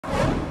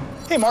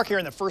Hey, Mark here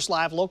in the First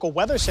Live Local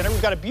Weather Center.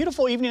 We've got a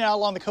beautiful evening out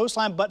along the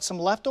coastline, but some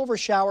leftover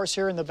showers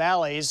here in the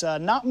valleys.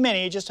 Not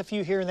many, just a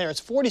few here and there. It's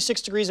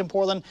 46 degrees in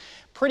Portland,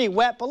 pretty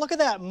wet, but look at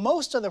that.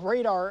 Most of the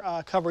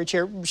radar coverage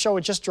here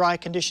showing just dry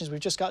conditions. We've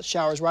just got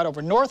showers right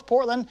over North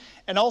Portland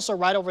and also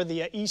right over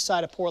the east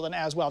side of Portland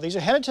as well. These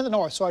are headed to the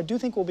north, so I do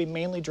think we'll be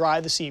mainly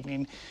dry this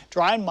evening.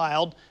 Dry and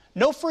mild.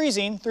 No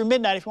freezing through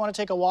midnight. If you want to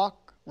take a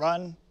walk,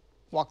 run,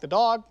 walk the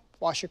dog,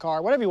 wash your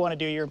car, whatever you want to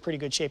do, you're in pretty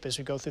good shape as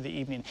we go through the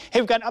evening. Hey,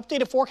 we've got an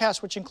updated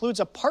forecast, which includes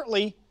a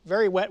partly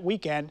very wet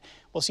weekend.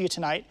 We'll see you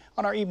tonight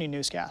on our evening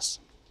newscasts.